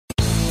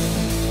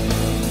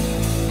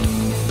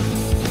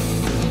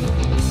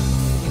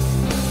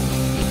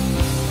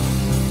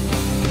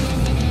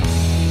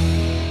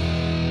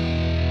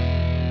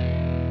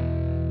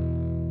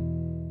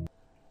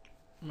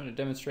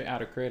demonstrate how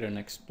to create an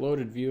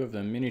exploded view of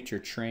the miniature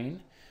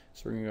train.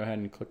 So we're going to go ahead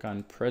and click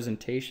on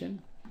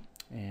Presentation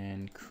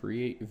and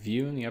Create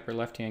View in the upper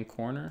left hand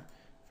corner.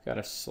 We've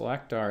got to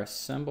select our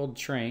assembled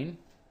train,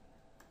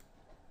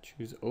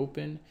 choose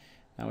Open.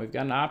 Now we've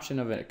got an option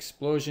of an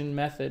explosion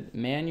method,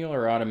 manual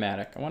or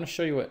automatic. I want to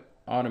show you what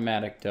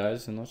automatic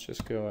does, and let's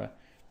just go a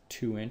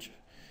 2-inch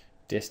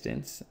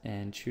distance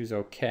and choose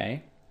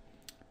OK.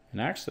 And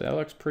actually that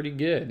looks pretty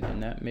good,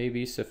 and that may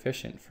be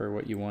sufficient for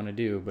what you want to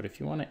do. But if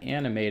you want to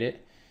animate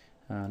it,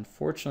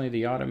 unfortunately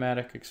the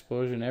automatic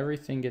explosion,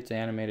 everything gets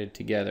animated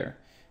together,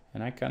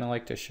 and I kind of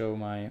like to show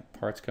my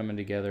parts coming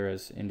together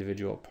as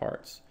individual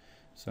parts.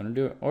 So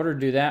in order to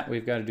do that,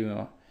 we've got to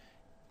do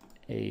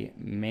a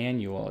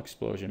manual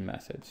explosion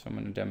method. So I'm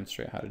going to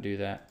demonstrate how to do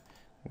that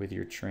with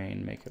your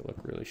train, make it look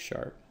really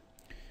sharp.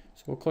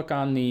 So we'll click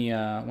on the,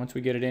 once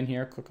we get it in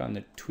here, click on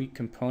the Tweak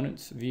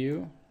Components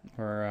view,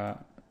 or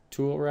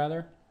tool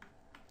rather.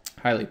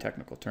 Highly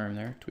technical term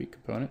there, Tweak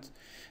Components.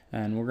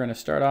 And we're going to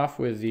start off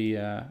with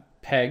the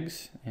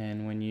pegs,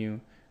 and when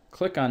you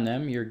click on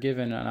them, you're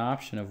given an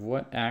option of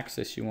what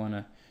axis you want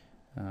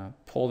to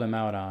pull them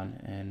out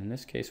on. And in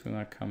this case, we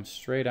want to come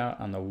straight out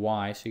on the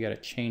Y, so you got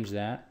to change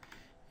that.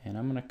 And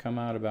I'm going to come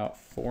out about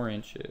 4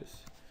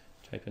 inches.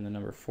 Type in the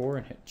number 4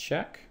 and hit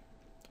check.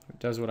 It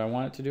does what I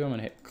want it to do. I'm going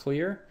to hit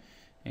clear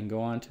and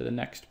go on to the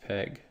next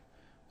peg.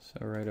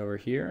 So right over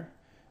here,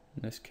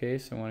 in this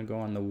case, I want to go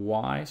on the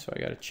Y, so I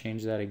got to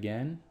change that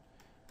again.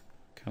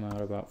 Come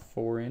out about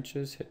 4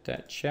 inches, hit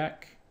that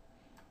check.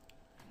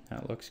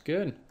 That looks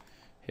good.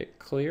 Hit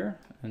clear,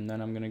 and then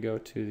I'm going to go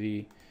to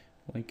the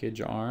linkage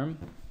arm.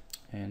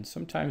 And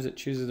sometimes it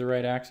chooses the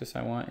right axis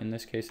I want. In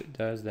this case, it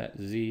does, that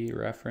Z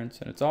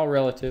reference, and it's all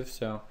relative,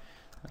 so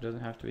it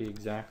doesn't have to be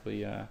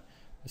exactly the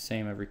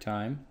same every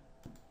time.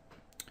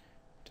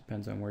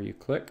 Depends on where you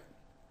click.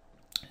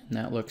 And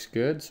that looks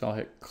good, so I'll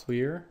hit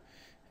clear.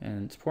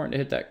 And it's important to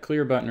hit that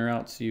clear button, or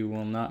else you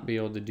will not be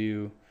able to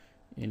do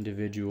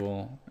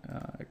individual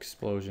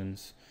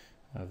explosions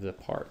of the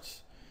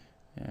parts.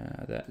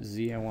 That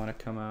Z I want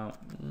to come out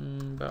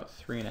about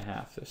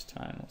 3.5 this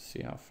time. Let's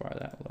see how far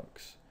that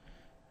looks.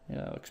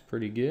 Yeah, that looks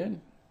pretty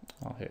good.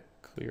 I'll hit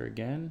clear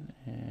again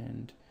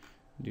and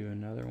do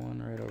another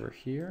one right over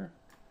here.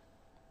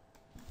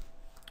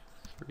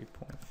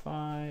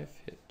 3.5,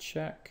 hit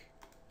check.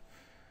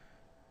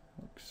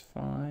 Looks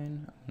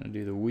fine. I'm going to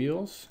do the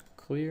wheels,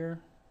 clear.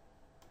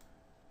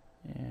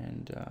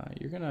 And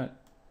you're going to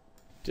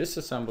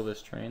disassemble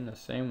this train the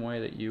same way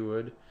that you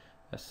would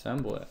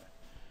assemble it,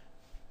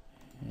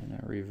 in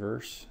a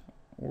reverse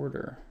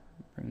order.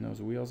 Bring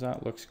those wheels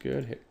out, looks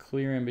good. Hit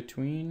clear in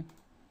between.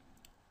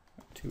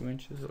 2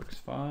 inches, looks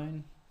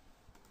fine.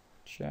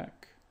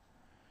 Check.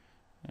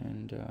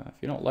 And if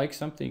you don't like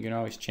something, you can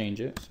always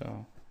change it.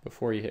 So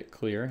before you hit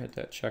clear, hit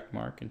that check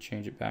mark and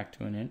change it back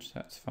to 1 inch.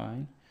 That's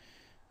fine.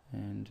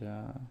 And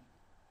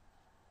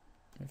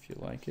if you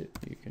like it,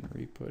 you can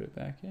re-put it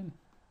back in.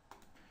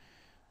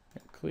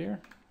 Hit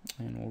clear,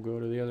 and we'll go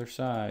to the other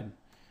side,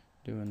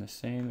 doing the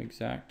same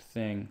exact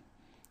thing.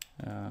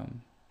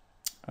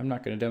 I'm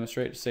not going to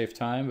demonstrate to save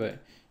time, but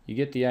you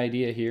get the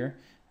idea here.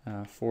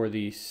 For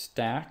the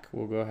stack,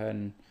 we'll go ahead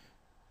and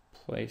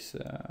place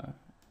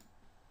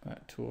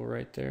that tool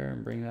right there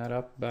and bring that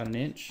up about 1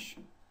 inch.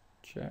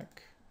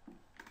 Check.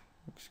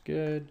 Looks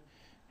good.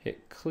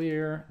 Hit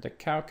clear. The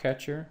cow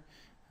catcher.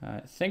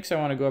 It thinks I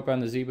want to go up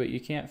on the Z, but you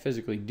can't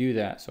physically do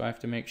that, so I have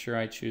to make sure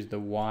I choose the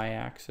Y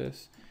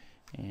axis,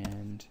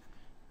 and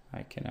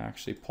I can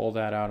actually pull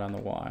that out on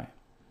the Y.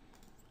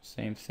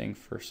 Same thing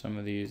for some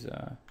of these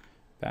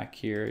back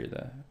here,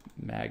 the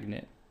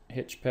magnet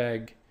hitch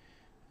peg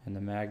and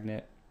the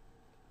magnet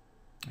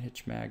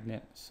hitch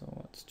magnet.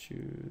 So let's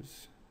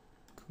choose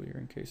clear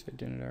in case I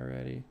didn't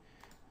already.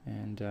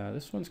 And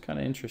this one's kind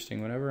of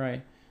interesting. Whenever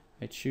I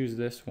choose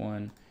this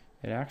one,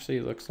 it actually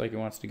looks like it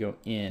wants to go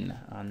in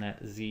on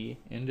that Z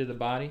into the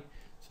body.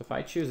 So if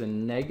I choose a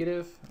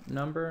negative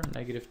number,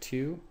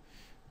 -2,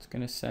 it's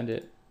going to send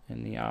it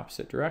in the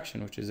opposite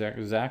direction, which is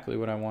exactly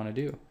what I want to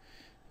do.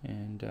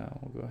 And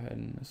we'll go ahead,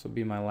 and this will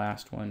be my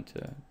last one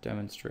to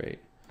demonstrate.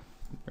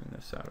 Bring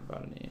this out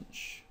about 1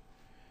 inch.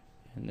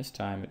 And this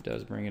time it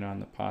does bring it on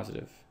the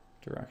positive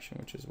direction,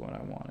 which is what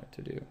I want it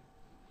to do.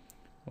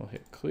 We'll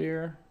hit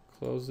clear,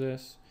 close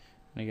this.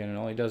 And again, it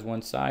only does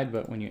one side,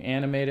 but when you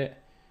animate it,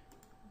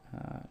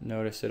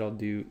 notice it'll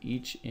do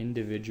each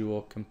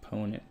individual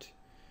component.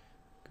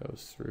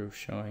 Goes through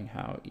showing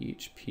how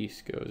each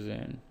piece goes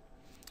in.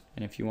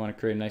 And if you want to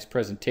create a nice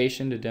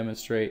presentation to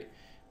demonstrate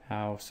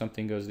how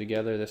something goes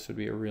together, this would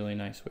be a really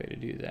nice way to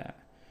do that.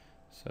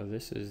 So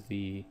this is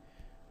the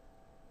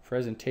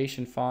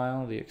presentation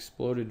file, the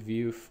exploded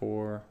view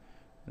for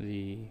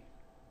the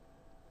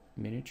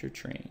miniature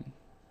train.